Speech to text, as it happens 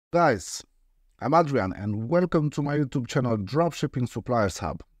Guys, I'm Adrian and welcome to my YouTube channel Dropshipping Suppliers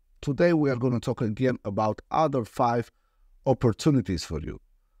Hub. Today we are going to talk again about other 5 opportunities for you.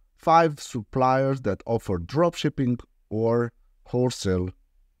 5 suppliers that offer dropshipping or wholesale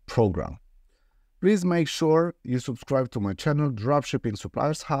program. Please make sure you subscribe to my channel Dropshipping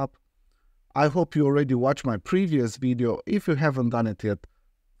Suppliers Hub. I hope you already watched my previous video. If you haven't done it yet,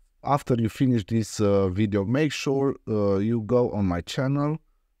 after you finish this video, make sure you go on my channel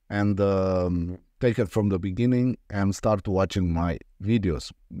and take it from the beginning and start watching my videos,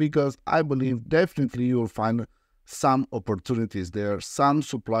 because I believe definitely you will find some opportunities there, some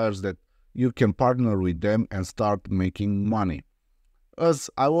suppliers that you can partner with them and start making money. As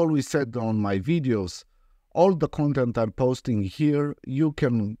I always said on my videos, all the content I'm posting here, you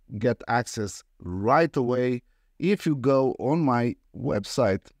can get access right away if you go on my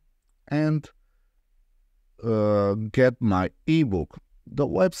website and get my ebook. The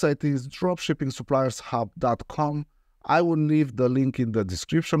website is dropshippingsupplyershub.com. I will leave the link in the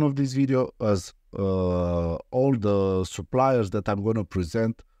description of this video, as all the suppliers that I'm going to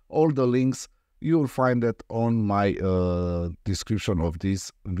present, all the links, you will find it on my description of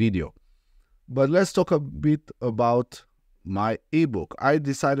this video. But let's talk a bit about my ebook. I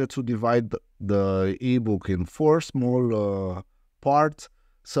decided to divide the ebook in 4 small parts.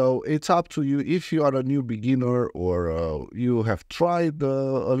 So it's up to you if you are a new beginner or you have tried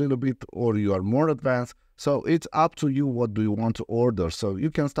a little bit or you are more advanced. So it's up to you what do you want to order. So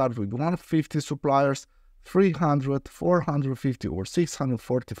you can start with 150 suppliers, 300, 450 or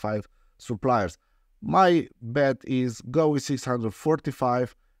 645 suppliers. My bet is go with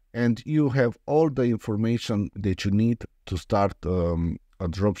 645 and you have all the information that you need to start a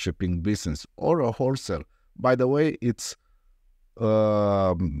dropshipping business or a wholesale. By the way, it's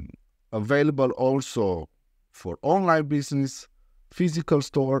available also for online business, physical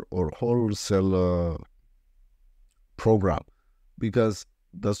store or wholesale program, because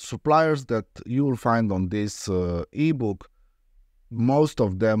the suppliers that you will find on this ebook, most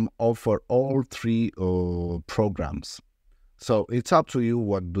of them offer all 3 programs. So it's up to you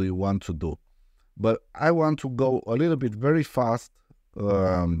what do you want to do. But I want to go a little bit very fast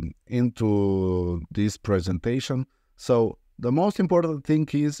into this presentation. So the most important thing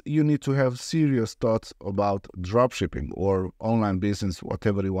is you need to have serious thoughts about dropshipping or online business,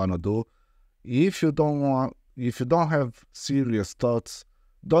 whatever you want to do. If you don't have serious thoughts,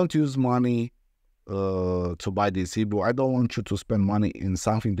 don't use money to buy this ebook. I don't want you to spend money in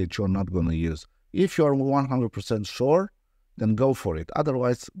something that you're not going to use. If you're 100% sure, then go for it.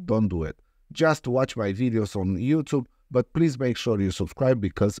 Otherwise, don't do it. Just watch my videos on YouTube, but please make sure you subscribe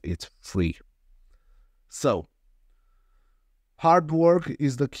because it's free. So, hard work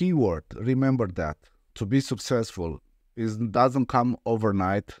is the key word. Remember that. To be successful, it doesn't come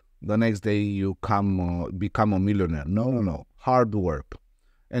overnight. The next day you become a millionaire. No. Hard work.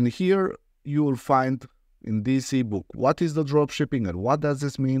 And here you will find in this ebook what is the dropshipping and what does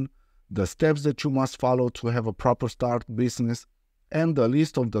this mean, the steps that you must follow to have a proper start business, and the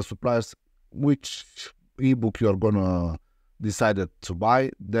list of the suppliers which ebook you're gonna decide to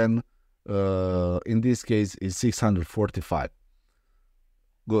buy. Then in this case is 645.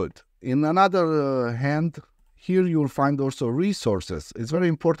 Good. In another hand, here you'll find also resources. It's very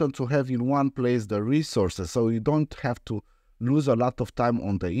important to have in one place the resources, so you don't have to lose a lot of time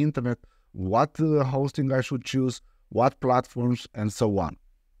on the internet, what hosting I should choose, what platforms, and so on.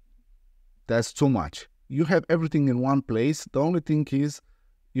 That's too much. You have everything in one place. The only thing is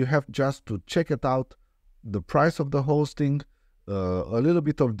you have just to check it out, the price of the hosting, a little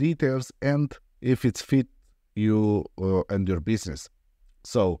bit of details, and if it's fit you and your business.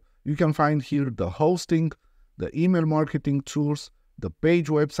 So you can find here the hosting, the email marketing tools, the page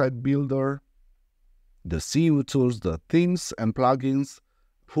website builder, the SEO tools, the themes and plugins,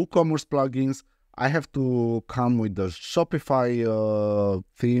 WooCommerce plugins. I have to come with the Shopify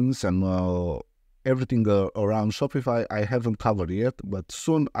themes and everything around Shopify. I haven't covered yet, but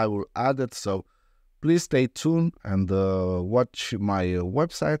soon I will add it. So please stay tuned and watch my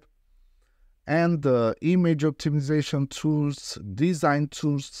website. And image optimization tools, design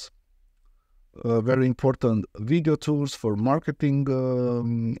tools, very important, video tools for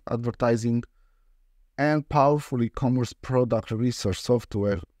marketing, advertising, and powerful e-commerce product research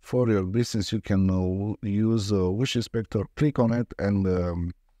software for your business. You can use Wish Inspector, click on it,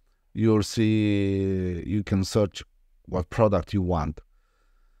 and you'll see you can search what product you want.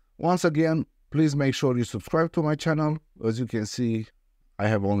 Once again, please make sure you subscribe to my channel. As you can see, I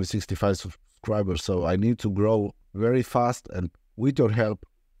have only 65 subscribers, so I need to grow very fast, and with your help,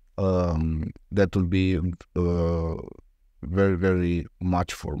 that will be very, very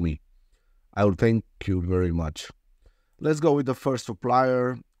much for me. I will thank you very much. Let's go with the first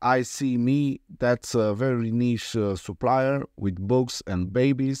supplier. I See Me. That's a very niche supplier with books and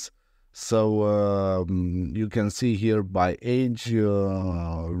babies. So you can see here by age,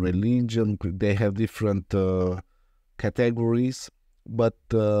 religion, they have different categories, but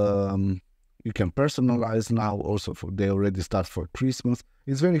you can personalize now also. They already start for Christmas.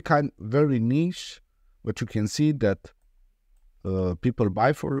 It's very niche, but you can see that people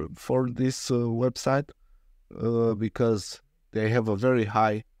buy for this website because they have a very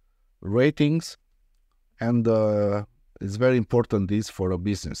high ratings, and it's very important this for a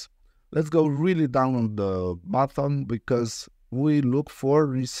business. Let's go really down on the bottom because we look for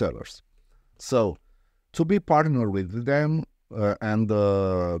resellers. So to be partner with them and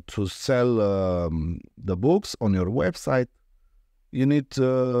to sell the books on your website, you need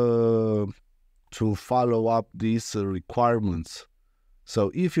to follow up these requirements.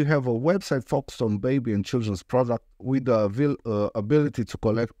 So if you have a website focused on baby and children's product with the ability to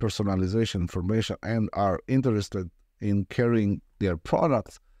collect personalization information and are interested in carrying their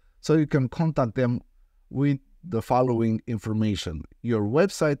products, so you can contact them with the following information: your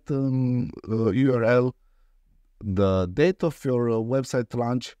website URL, the date of your website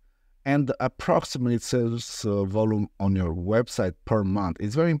launch, and the approximate sales volume on your website per month.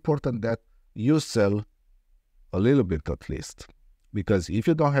 It's very important that you sell a little bit at least, because if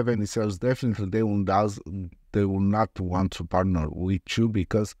you don't have any sales, definitely they will not want to partner with you,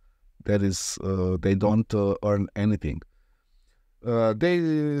 because that is they don't earn anything.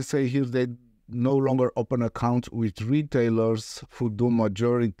 They say here they no longer open accounts with retailers who do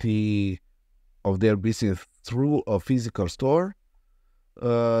majority of their business through a physical store.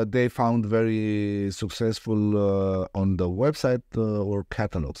 They found very successful on the website or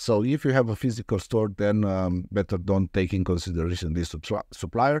catalog. So if you have a physical store, then better don't take in consideration this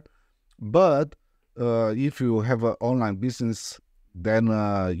supplier. But if you have an online business, then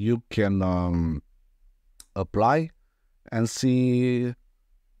you can apply and see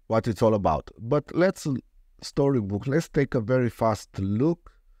what it's all about. But let's take a very fast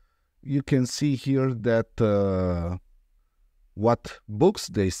look. You can see here that what books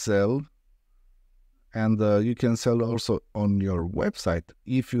they sell, and you can sell also on your website.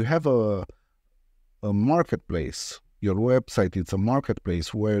 If you have a marketplace, your website is a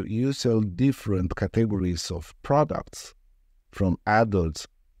marketplace where you sell different categories of products, from adults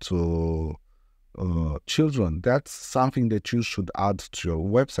to children. That's something that you should add to your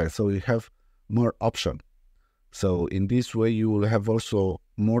website, so you have more option. So in this way, you will have also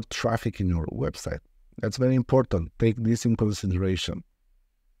more traffic in your website. That's very important. Take this in consideration.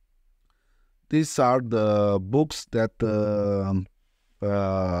 These are the books that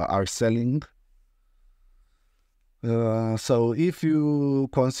are selling. So if you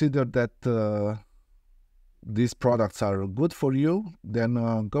consider that these products are good for you,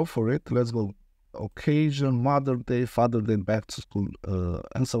 then go for it. Let's go. Occasion, Mother Day, Father Day, back to school,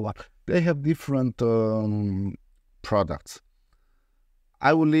 and so on. They have different products.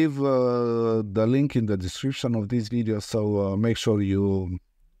 I will leave the link in the description of this video, so make sure you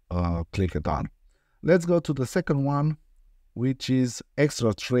click it on. Let's go to the second one, which is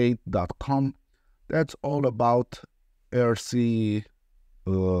extratrade.com. That's all about RC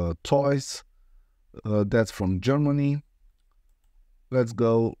toys. That's from Germany. Let's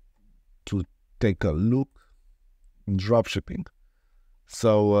go to take a look. Dropshipping.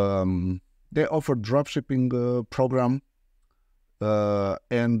 So they offer dropshipping program.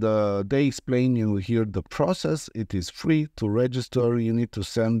 And they explain you here the process. It is free to register. You need to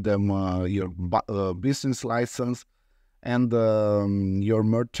send them your business license, and your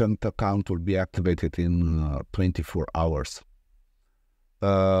merchant account will be activated in 24 hours.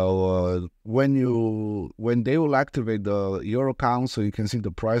 When they will activate your account, so you can see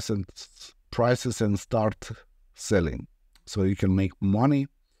the prices and start selling, so you can make money.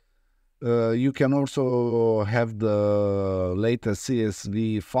 You can also have the latest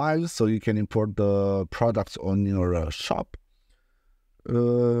CSV files, so you can import the products on your shop.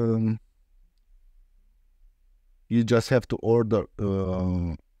 You just have to order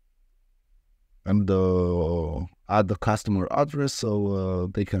and add the customer address, so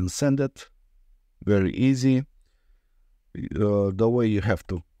they can send it. Very easy. The way you have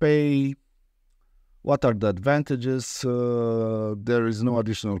to pay. What are the advantages? There is no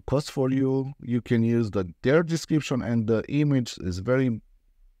additional cost for you. You can use their description, and the image is very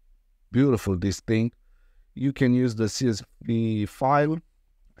beautiful, this thing. You can use the CSV file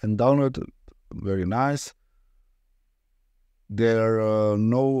and download it. Very nice. there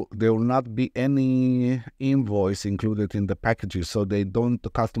will not be any invoice included in the packages, so the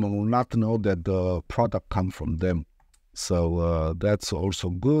customer will not know that the product comes from them. So that's also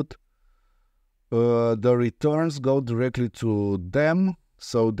good. The returns go directly to them,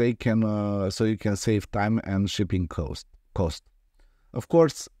 so they can so you can save time and shipping cost. Of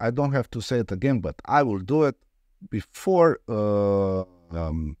course, I don't have to say it again, but I will do it before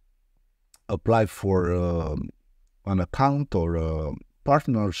apply for an account or a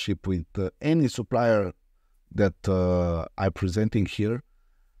partnership with any supplier that I'm presenting here.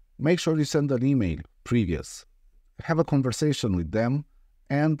 Make sure you send an email previous, have a conversation with them,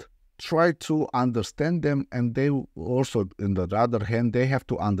 and try to understand them, and they also, on the other hand, they have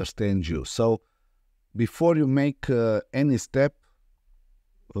to understand you. So before you make any step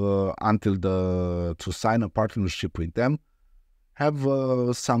to sign a partnership with them, have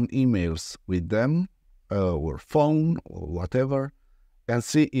some emails with them or phone or whatever, and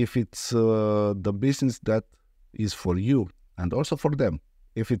see if it's the business that is for you and also for them,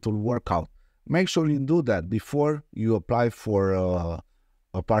 if it will work out. Make sure you do that before you apply for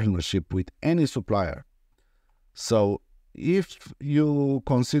a partnership with any supplier. So if you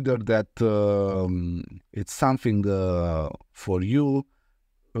consider that it's something for you,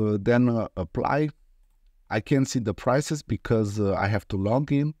 then apply. I can see the prices because I have to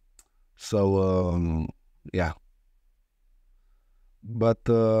log in. So yeah, but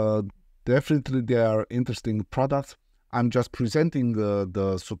definitely they are interesting products. I'm just presenting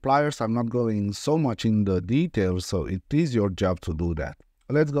the suppliers. I'm not going so much in the details, so it is your job to do that.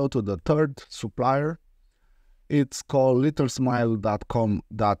 Let's go to the third supplier. It's called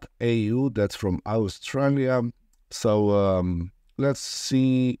littlesmile.com.au. That's from Australia. So let's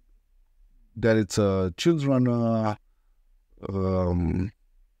see that it's a children.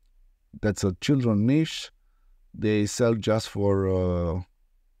 That's a children niche. They sell just for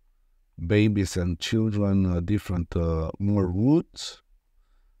babies and children different more woods.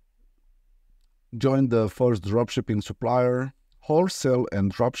 Join the first dropshipping supplier, wholesale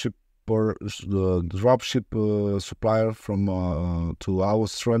and dropship supplier from to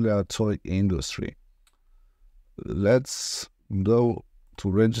Australia toy industry. Let's go to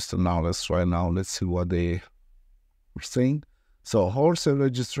register now. Let's try now. Let's see what they are saying. So wholesale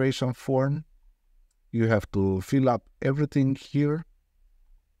registration form, you have to fill up everything here,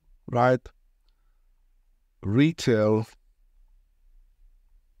 right? Retail,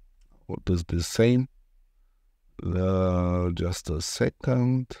 what is the same? Just a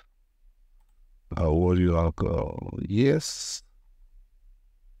second. What do you go? Yes.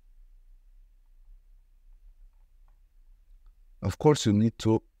 Of course, you need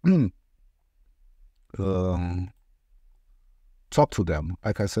to talk to them.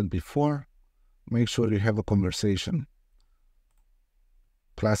 Like I said before, make sure you have a conversation.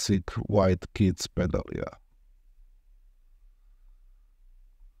 Classic white kids pedal, yeah.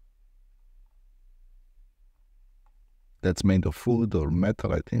 That's made of wood or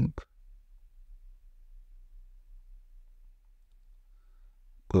metal, I think.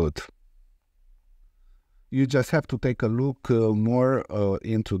 Good. You just have to take a look more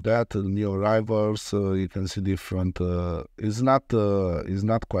into that. New arrivals, you can see different. It's not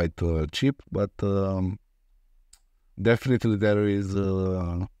quite cheap, but definitely there is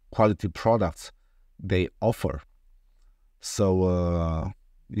quality products they offer. So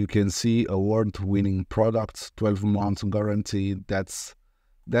you can see award-winning products, 12 months guarantee. That's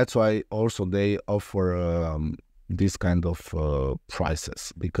why also they offer this kind of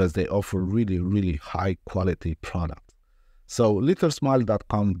prices, because they offer really, really high quality products. So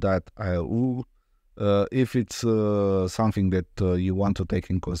littlesmile.com.au, if it's something that you want to take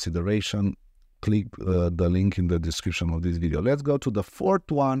in consideration, click the link in the description of this video. Let's go to the fourth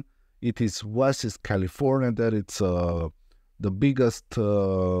one. It is West California. That it's the biggest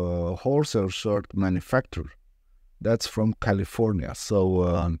wholesale shirt manufacturer. That's from California.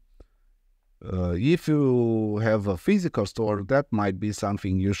 So if you have a physical store, that might be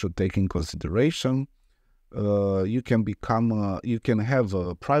something you should take in consideration. You can you can have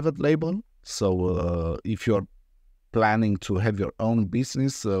a private label. So if you're planning to have your own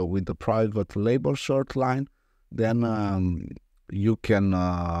business with the private label shirt line, then you can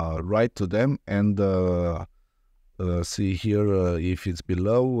write to them and see here if it's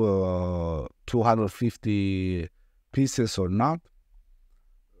below 250 pieces or not.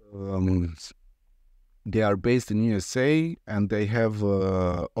 They are based in USA and they have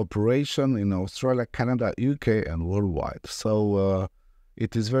operation in Australia, Canada, UK, and worldwide. So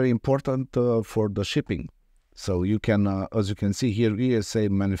it is very important for the shipping. So you can, as you can see here, USA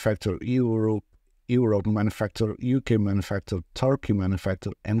manufacture Europe, Europe manufacturer, UK manufacturer, Turkey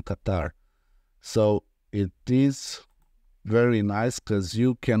manufacturer, and Qatar. So it is very nice because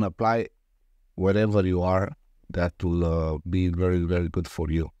you can apply wherever you are. That will be very, very good for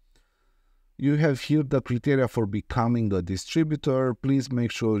you. You have here the criteria for becoming a distributor. Please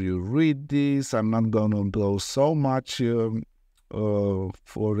make sure you read this. I'm not going to go so much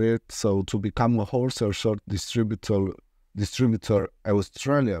for it. So to become a wholesale short distributor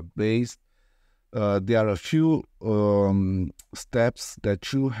Australia-based, there are a few steps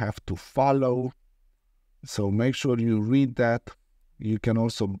that you have to follow. So make sure you read that. You can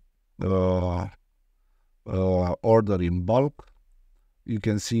also order in bulk. You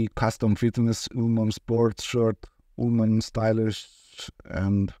can see custom fitness, women's sports shirt, women's stylish,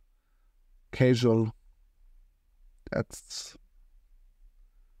 and casual. That's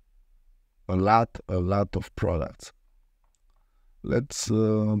a lot of products. Let's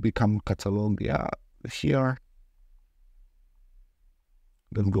become catalog here.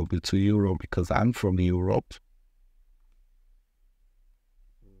 Then go to Europe because I'm from Europe.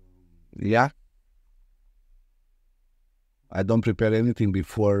 Yeah. I don't prepare anything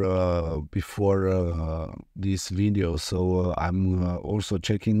before this video, so I'm also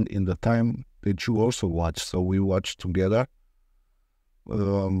checking in the time that you also watch. So we watch together.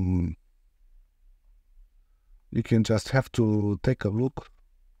 You can just have to take a look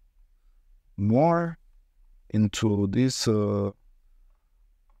more into this the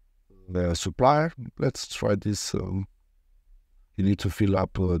supplier. Let's try this. You need to fill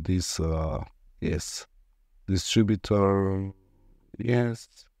up this. Yes. Distributor, yes.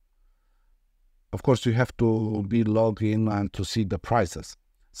 Of course, you have to be logged in and to see the prices.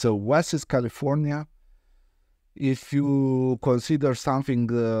 So West California, if you consider something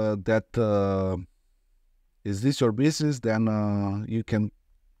that is this your business, then you can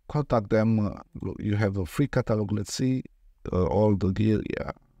contact them. You have a free catalog. Let's see all the gear.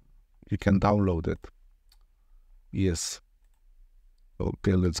 Yeah, you can download it. Yes.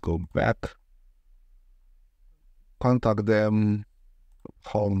 Okay, let's go back. Contact them,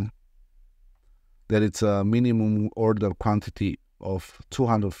 home. There is a minimum order quantity of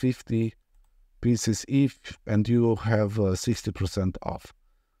 250 pieces each, and you have 60% off.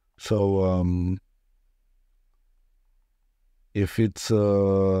 So if it's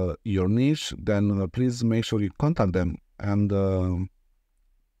your niche, then please make sure you contact them and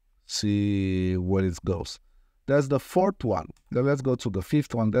see where it goes. That's the fourth one. Then let's go to the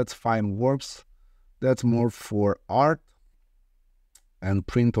fifth one. That's Fine Works. That's more for art and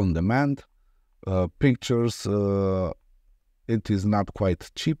print on demand. Pictures, it is not quite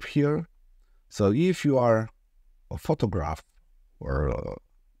cheap here. So if you are a photographer or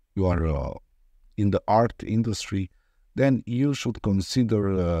you are in the art industry, then you should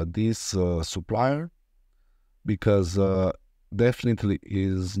consider this supplier because definitely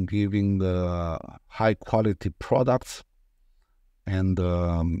is giving the high quality products, and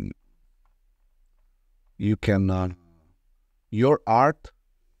you can your art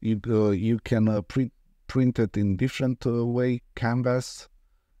you can print it in different way: canvas,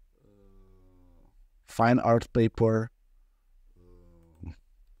 fine art paper.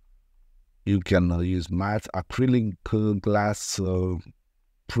 You can use matte, acrylic glass,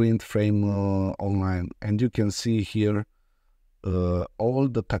 print frame online, and you can see here all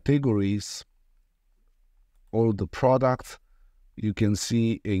the categories, all the products. You can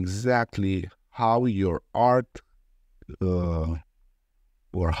see exactly how your art or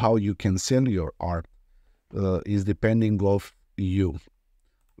how you can sell your art is depending of you.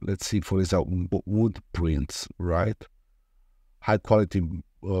 Let's see, for example, wood prints, right? High quality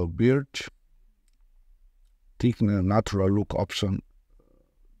birch, thick natural look option.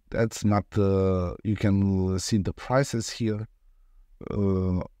 That's not, you can see the prices here.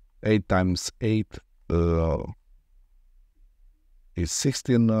 8x8 is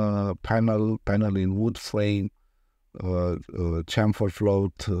 16 panel in wood frame, chamfer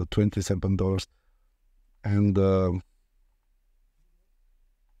float, $27. And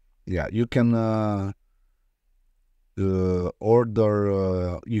yeah, you can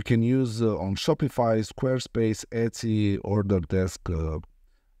order, you can use on Shopify, Squarespace, Etsy, Order Desk.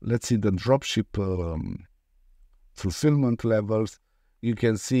 Let's see the dropship fulfillment levels. You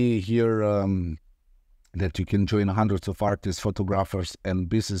can see here that you can join hundreds of artists, photographers, and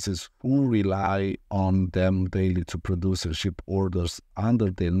businesses who rely on them daily to produce and ship orders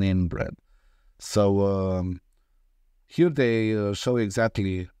under their name brand. So here they show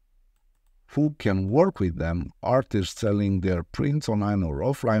exactly who can work with them: artists selling their prints online or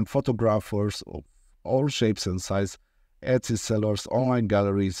offline, photographers of all shapes and sizes, Etsy sellers, online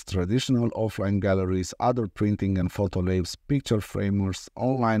galleries, traditional offline galleries, other printing and photo labs, picture framers,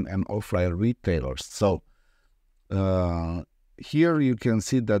 online and offline retailers. So here you can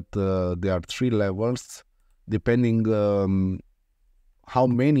see that there are 3 levels depending how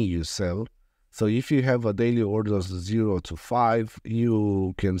many you sell. So if you have a daily orders 0 to 5,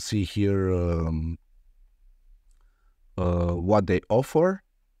 you can see here what they offer.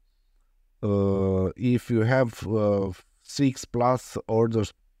 If you have 6 plus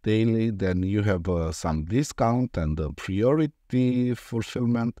orders daily, then you have some discount and priority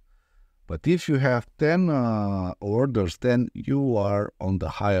fulfillment. But if you have 10 orders, then you are on the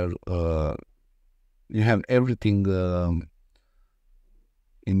higher, you have everything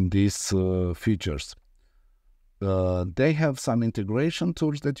in these features. They have some integration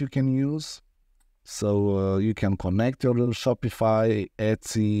tools that you can use. So you can connect your Shopify,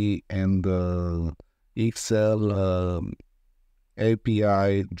 Etsy, and Excel,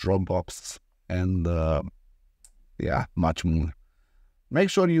 API, Dropbox, and yeah, much more. Make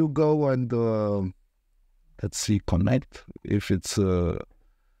sure you go and let's see, connect. If it's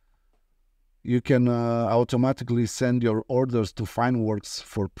you can automatically send your orders to Fineworks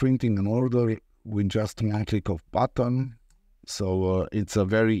for printing an order with just one click of button. So it's a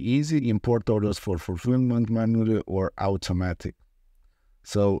very easy. Import orders for fulfillment manually or automatic.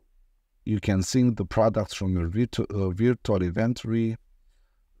 So you can sync the products from your virtual inventory.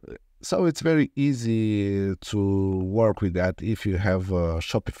 So it's very easy to work with that if you have a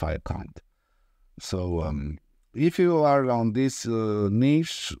Shopify account. So if you are on this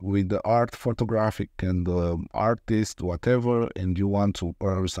niche with the art, photographic, and artist, whatever, and you want to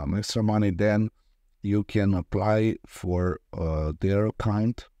earn some extra money, then you can apply for their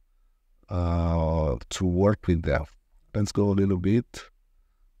account to work with them. Let's go a little bit.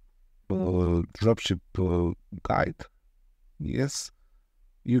 Dropship guide. Yes.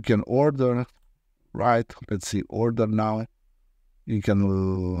 You can order, right? Let's see, order now. You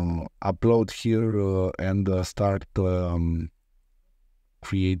can upload here and start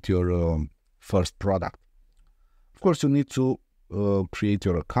create your first product. Of course, you need to create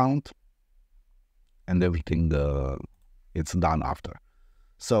your account, and everything it's done after.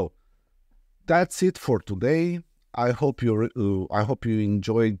 So that's it for today. I hope you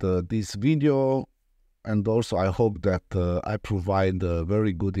enjoyed this video, and also I hope that I provide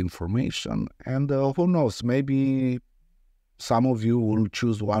very good information. And who knows, maybe some of you will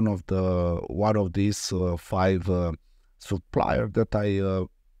choose one of these 5 suppliers that I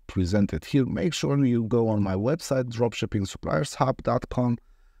presented here. Make sure you go on my website, dropshipping suppliershub.com.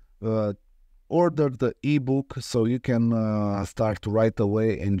 Order the ebook so you can start right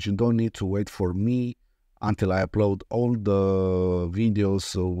away, and you don't need to wait for me until I upload all the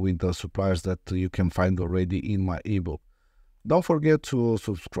videos with the suppliers that you can find already in my ebook. Don't forget to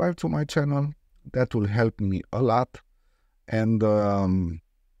subscribe to my channel. That will help me a lot. And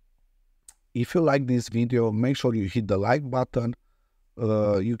if you like this video, make sure you hit the like button.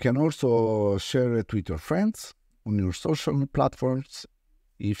 You can also share it with your friends on your social platforms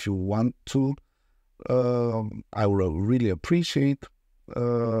if you want to. I will really appreciate.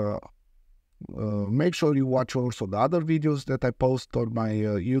 Make sure you watch also the other videos that I post on my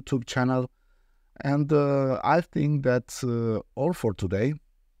YouTube channel. And I think that's all for today.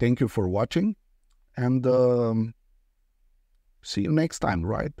 Thank you for watching, and see you next time,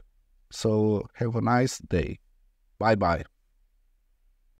 right? So have a nice day. Bye-bye.